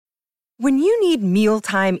When you need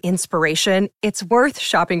mealtime inspiration, it's worth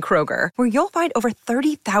shopping Kroger, where you'll find over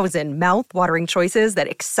 30,000 mouth-watering choices that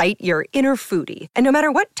excite your inner foodie. And no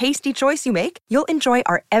matter what tasty choice you make, you'll enjoy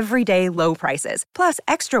our everyday low prices, plus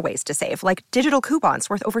extra ways to save, like digital coupons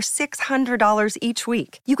worth over $600 each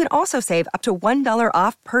week. You can also save up to $1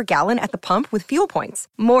 off per gallon at the pump with fuel points.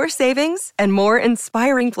 More savings and more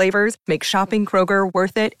inspiring flavors make shopping Kroger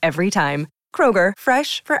worth it every time. Kroger,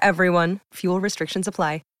 fresh for everyone. Fuel restrictions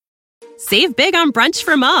apply. Save big on brunch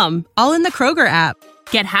for mom, all in the Kroger app.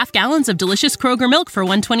 Get half gallons of delicious Kroger milk for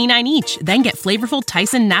 $1.29 each. Then get flavorful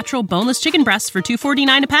Tyson natural boneless chicken breasts for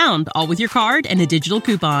 $2.49 a pound, all with your card and a digital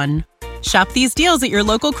coupon. Shop these deals at your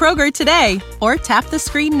local Kroger today, or tap the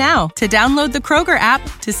screen now to download the Kroger app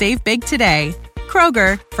to save big today.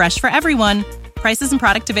 Kroger, fresh for everyone. Prices and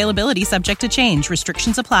product availability subject to change.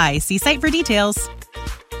 Restrictions apply. See site for details.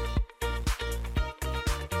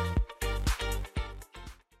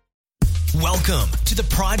 Welcome to the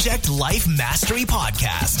Project Life Mastery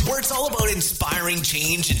Podcast, where it's all about inspiring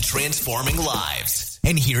change and transforming lives.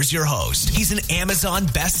 And here's your host. He's an Amazon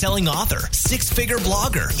best-selling author, six-figure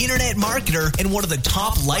blogger, internet marketer, and one of the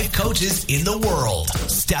top life coaches in the world,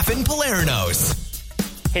 Stefan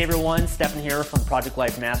Palernos. Hey everyone, Stefan here from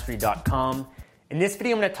ProjectLifeMastery.com. In this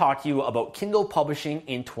video, I'm going to talk to you about Kindle Publishing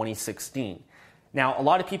in 2016. Now, a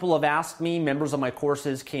lot of people have asked me, members of my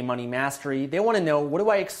courses, K-Money Mastery, they want to know, what do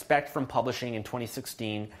I expect from publishing in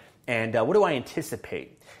 2016, and what do I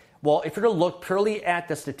anticipate? Well, if you're to look purely at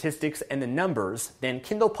the statistics and the numbers, then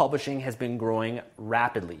Kindle Publishing has been growing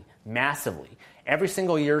rapidly, massively. Every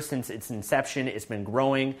single year since its inception, it's been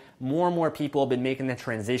growing. More and more people have been making the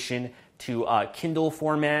transition to Kindle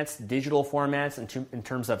formats, digital formats, in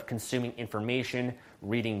terms of consuming information,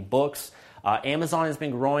 reading books. Amazon has been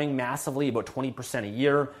growing massively, about 20% a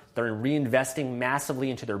year. They're reinvesting massively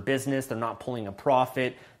into their business. They're not pulling a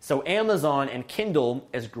profit. So Amazon and Kindle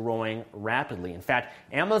is growing rapidly. In fact,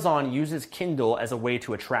 Amazon uses Kindle as a way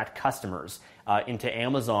to attract customers into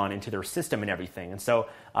Amazon, into their system and everything. And so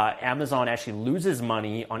Amazon actually loses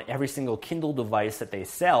money on every single Kindle device that they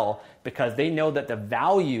sell because they know that the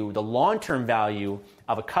value, the long-term value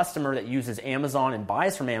of a customer that uses Amazon and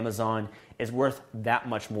buys from Amazon is worth that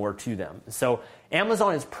much more to them. So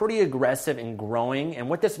Amazon is pretty aggressive in growing, and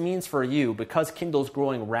what this means for you, because Kindle's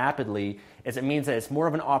growing rapidly, is it means that it's more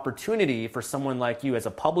of an opportunity for someone like you as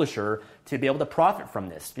a publisher to be able to profit from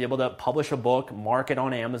this, to be able to publish a book, market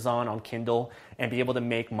on Amazon, on Kindle, and be able to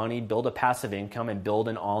make money, build a passive income, and build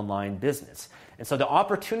an online business. And so the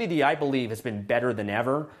opportunity, I believe, has been better than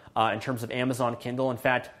ever in terms of Amazon Kindle. In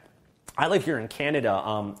fact, I live here in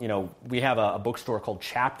Canada. We have a bookstore called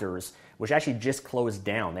Chapters, which actually just closed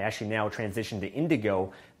down. They actually now transitioned to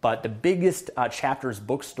Indigo, but the biggest Chapters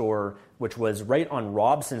bookstore, which was right on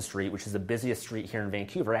Robson Street, which is the busiest street here in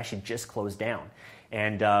Vancouver, actually just closed down.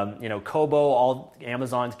 And Kobo, all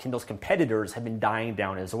Amazon's, Kindle's competitors have been dying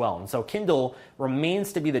down as well. And so Kindle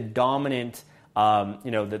remains to be the dominant,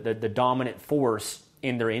 the dominant force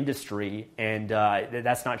in their industry, and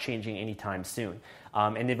that's not changing anytime soon.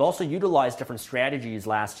 And they've also utilized different strategies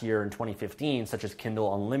last year in 2015, such as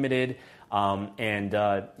Kindle Unlimited,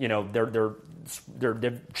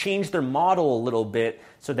 they've changed their model a little bit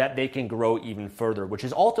so that they can grow even further, which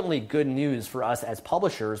is ultimately good news for us as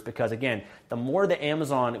publishers because, again, the more that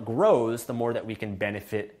Amazon grows, the more that we can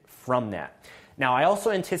benefit from that. Now, I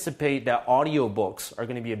also anticipate that audiobooks are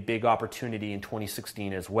going to be a big opportunity in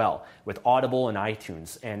 2016 as well, with Audible and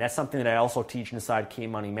iTunes, and that's something that I also teach inside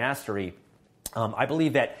K-Money Mastery. I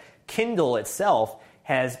believe that Kindle itself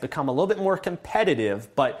has become a little bit more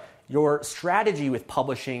competitive, but your strategy with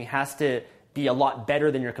publishing has to be a lot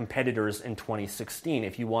better than your competitors in 2016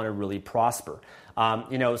 if you want to really prosper.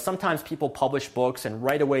 Sometimes people publish books and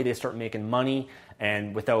right away they start making money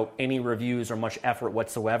and without any reviews or much effort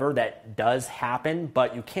whatsoever. That does happen,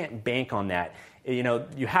 but you can't bank on that.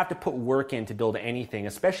 You have to put work in to build anything,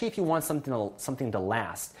 especially if you want something to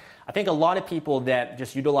last. I think a lot of people that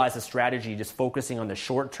just utilize a strategy just focusing on the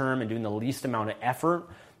short term and doing the least amount of effort,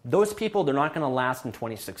 those people, they're not going to last in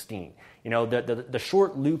 2016. The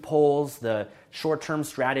short loopholes, the short-term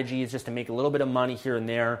strategies just to make a little bit of money here and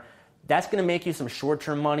there, that's going to make you some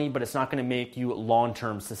short-term money, but it's not going to make you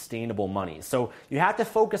long-term sustainable money. So you have to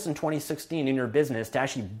focus in 2016 in your business to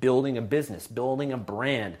actually building a business, building a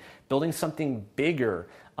brand, building something bigger,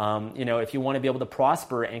 if you want to be able to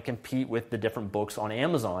prosper and compete with the different books on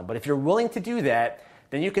Amazon. But if you're willing to do that,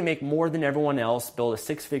 then you can make more than everyone else, build a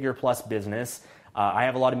six-figure plus business. I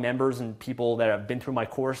have a lot of members and people that have been through my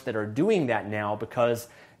course that are doing that now because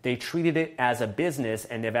they treated it as a business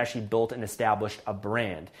and they've actually built and established a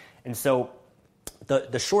brand. And so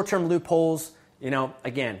the short-term loopholes,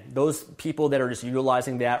 again, those people that are just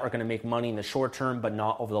utilizing that are going to make money in the short term, but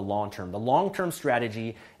not over the long term. The long-term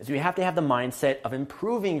strategy is you have to have the mindset of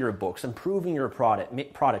improving your books, improving your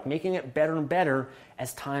product, making it better and better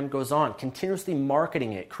as time goes on, continuously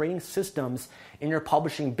marketing it, creating systems in your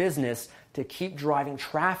publishing business to keep driving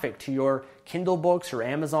traffic to your Kindle books or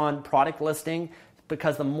Amazon product listing,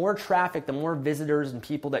 because the more traffic, the more visitors and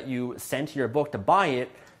people that you send to your book to buy it,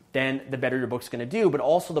 then the better your book's going to do, but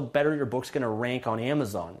also the better your book's going to rank on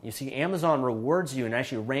Amazon. You see, Amazon rewards you and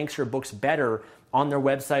actually ranks your books better on their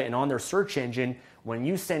website and on their search engine when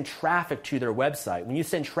you send traffic to their website. When you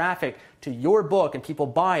send traffic to your book and people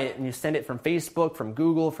buy it, and you send it from Facebook, from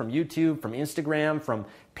Google, from YouTube, from Instagram, from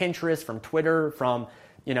Pinterest, from Twitter, from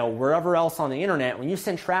wherever else on the internet, when you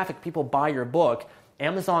send traffic, people buy your book,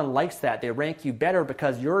 Amazon likes that. They rank you better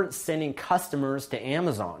because you're sending customers to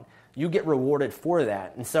Amazon. You get rewarded for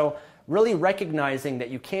that. And so really recognizing that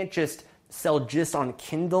you can't just sell just on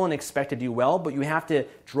Kindle and expect to do well, but you have to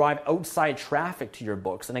drive outside traffic to your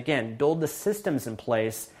books. And again, build the systems in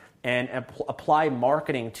place and apply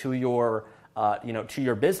marketing to your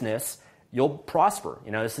business. You'll prosper.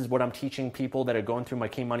 This is what I'm teaching people that are going through my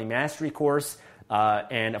K Money Mastery course.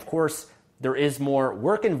 And of course, there is more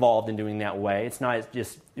work involved in doing that way. It's not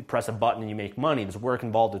just you press a button and you make money. There's work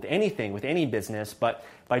involved with anything, with any business. But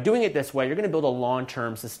by doing it this way, you're going to build a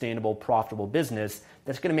long-term, sustainable, profitable business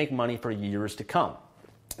that's going to make money for years to come.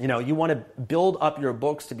 You want to build up your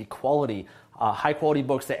books to be quality, high-quality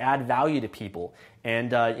books that add value to people.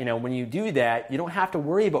 And when you do that, you don't have to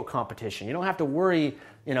worry about competition. You don't have to worry,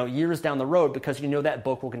 years down the road, because that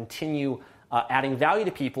book will continue adding value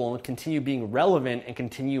to people and continue being relevant and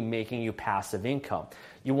continue making you passive income.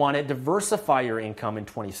 You want to diversify your income in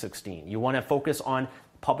 2016. You want to focus on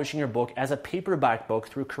publishing your book as a paperback book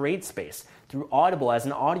through CreateSpace, through Audible as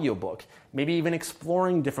an audiobook, maybe even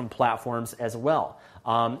exploring different platforms as well.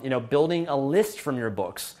 Building a list from your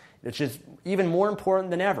books, which is even more important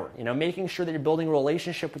than ever. Making sure that you're building a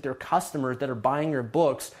relationship with your customers that are buying your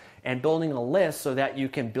books, and building a list so that you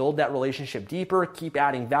can build that relationship deeper, keep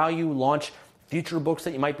adding value, launch future books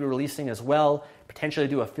that you might be releasing as well, potentially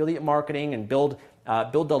do affiliate marketing, and build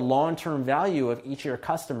the long-term value of each of your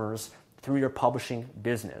customers through your publishing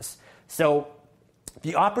business. So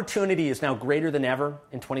the opportunity is now greater than ever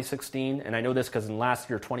in 2016, and I know this because in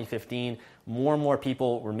last year, 2015, more and more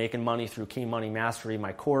people were making money through K Money Mastery,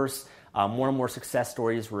 my course. More and more success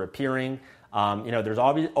stories were appearing. There's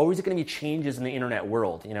always going to be changes in the internet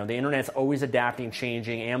world. The internet's always adapting,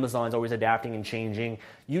 changing. Amazon's always adapting and changing.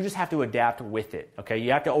 You just have to adapt with it, okay?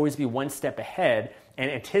 You have to always be one step ahead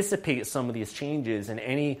and anticipate some of these changes in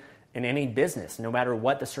any business, no matter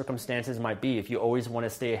what the circumstances might be, if you always want to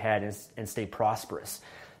stay ahead and stay prosperous.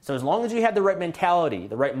 So as long as you have the right mentality,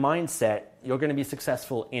 the right mindset, you're going to be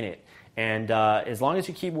successful in it. And as long as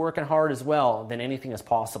you keep working hard as well, then anything is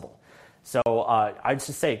possible. So I'd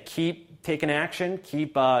just say keep taking action,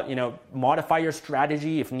 keep modify your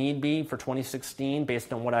strategy if need be for 2016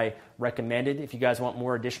 based on what I recommended. If you guys want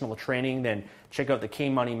more additional training, then check out the K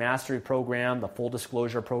Money Mastery program, the full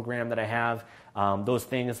disclosure program that I have. Those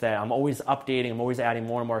things that I'm always updating, I'm always adding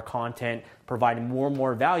more and more content, providing more and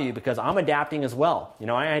more value because I'm adapting as well.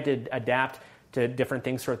 I had to adapt to different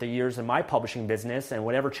things throughout the years in my publishing business, and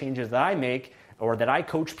whatever changes that I make or that I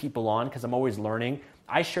coach people on, because I'm always learning,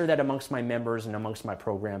 I share that amongst my members and amongst my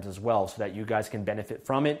programs as well so that you guys can benefit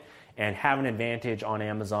from it and have an advantage on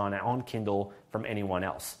Amazon and on Kindle from anyone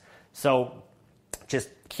else. So just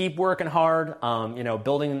keep working hard.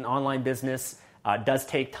 Building an online business does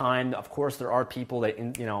take time. Of course, there are people that,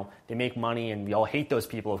 they make money, and we all hate those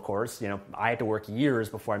people, of course. I had to work years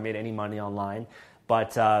before I made any money online.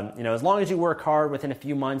 But, as long as you work hard, within a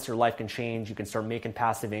few months, your life can change. You can start making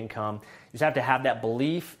passive income. You just have to have that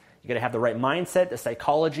belief. You got to have the right mindset, the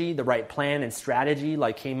psychology, the right plan and strategy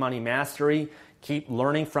like K Money Mastery. Keep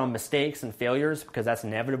learning from mistakes and failures because that's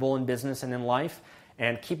inevitable in business and in life.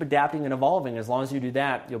 And keep adapting and evolving. As long as you do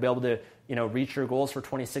that, you'll be able to, reach your goals for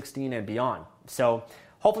 2016 and beyond. So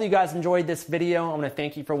hopefully you guys enjoyed this video. I want to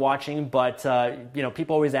thank you for watching. But,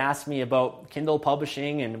 people always ask me about Kindle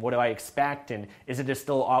publishing and what do I expect? And is it just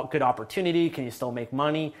still a good opportunity? Can you still make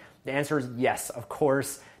money? The answer is yes, of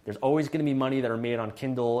course. There's always going to be money that are made on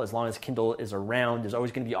Kindle as long as Kindle is around. There's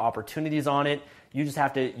always going to be opportunities on it. You just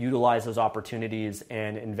have to utilize those opportunities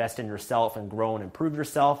and invest in yourself and grow and improve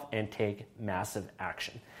yourself and take massive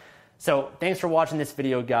action. So thanks for watching this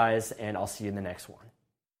video, guys, and I'll see you in the next one.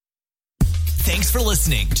 Thanks for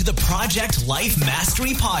listening to the Project Life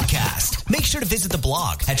Mastery Podcast. Make sure to visit the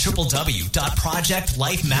blog at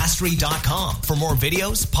www.projectlifemastery.com for more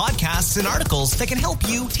videos, podcasts, and articles that can help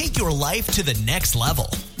you take your life to the next level.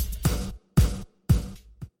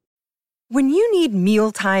 When you need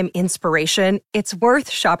mealtime inspiration, it's worth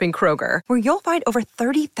shopping Kroger, where you'll find over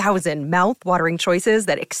 30,000 mouth-watering choices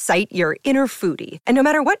that excite your inner foodie. And no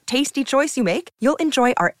matter what tasty choice you make, you'll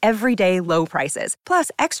enjoy our everyday low prices, plus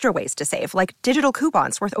extra ways to save, like digital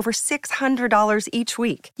coupons worth over $600 each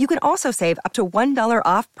week. You can also save up to $1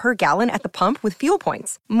 off per gallon at the pump with fuel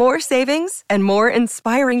points. More savings and more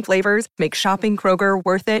inspiring flavors make shopping Kroger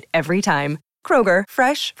worth it every time. Kroger,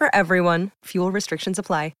 fresh for everyone. Fuel restrictions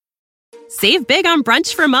apply. Save big on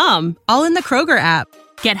brunch for mom, all in the Kroger app.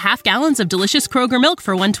 Get half gallons of delicious Kroger milk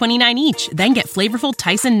for $1.29 each. Then get flavorful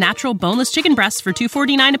Tyson natural boneless chicken breasts for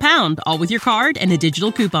 $2.49 a pound, all with your card and a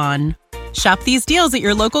digital coupon. Shop these deals at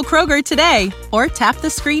your local Kroger today, or tap the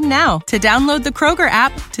screen now to download the Kroger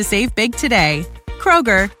app to save big today.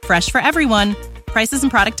 Kroger, fresh for everyone. Prices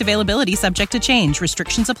and product availability subject to change.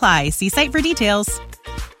 Restrictions apply. See site for details.